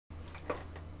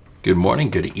Good morning,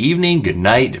 good evening, good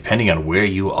night, depending on where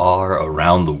you are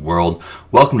around the world.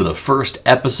 Welcome to the first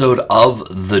episode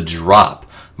of The Drop.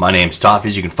 My name's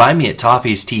Toffees. You can find me at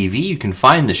Toffees TV. You can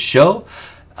find the show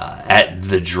at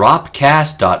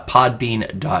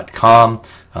thedropcast.podbean.com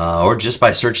or just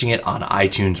by searching it on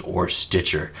iTunes or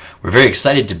Stitcher. We're very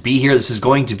excited to be here. This is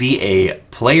going to be a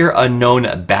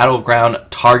PlayerUnknown Battleground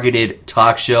targeted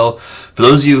talk show. For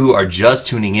those of you who are just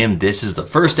tuning in, this is the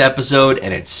first episode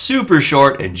and it's super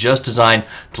short and just designed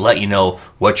to let you know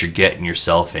what you're getting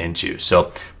yourself into.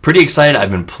 So pretty excited.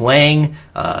 I've been playing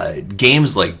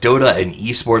games like Dota and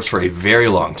esports for a very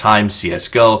long time,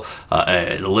 CSGO.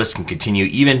 The list can continue,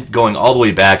 even going all the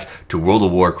way back to World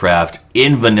of Warcraft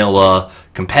in vanilla,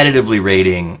 competitively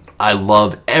rating. I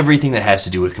love everything that has to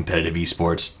do with competitive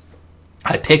esports.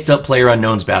 I picked up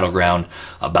PlayerUnknown's Battleground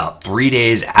about 3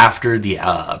 days after the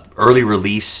early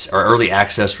release or early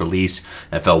access release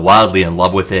and fell wildly in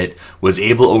love with it. Was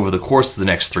able over the course of the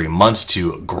next 3 months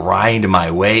to grind my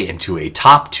way into a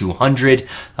top 200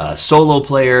 solo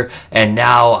player, and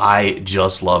now I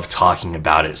just love talking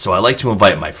about it. So I like to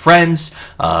invite my friends,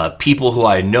 people who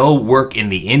I know work in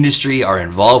the industry, are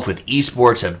involved with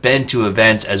esports, have been to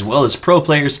events, as well as pro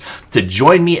players, to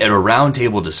join me at a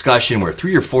roundtable discussion where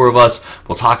 3 or 4 of us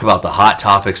will talk about the hot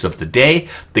topics of the day.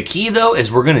 The key, though,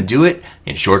 is we're going to do it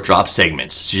in short drop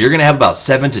segments. So you're going to have about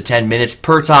 7 to 10 minutes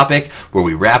per topic where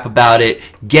we rap about it,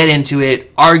 get into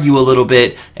it, argue a little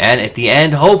bit, and at the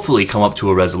end, hopefully come up to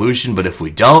a resolution. But if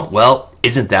we don't, well,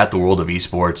 isn't that the world of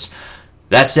esports?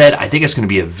 That said, I think it's going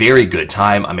to be a very good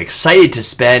time. I'm excited to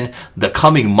spend the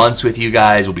coming months with you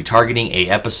guys. We'll be targeting an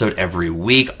episode every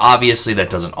week. Obviously, that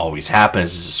doesn't always happen.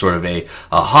 This is sort of a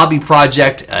hobby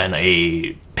project and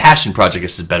a passion project, I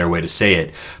guess is a better way to say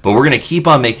it. But we're going to keep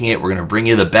on making it. We're going to bring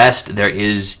you the best there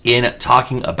is in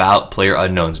talking about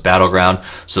PlayerUnknown's Battleground.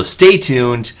 So stay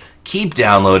tuned, keep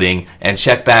downloading, and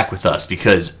check back with us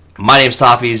because my name's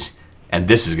Toffees, and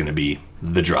this is going to be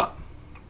The Drop.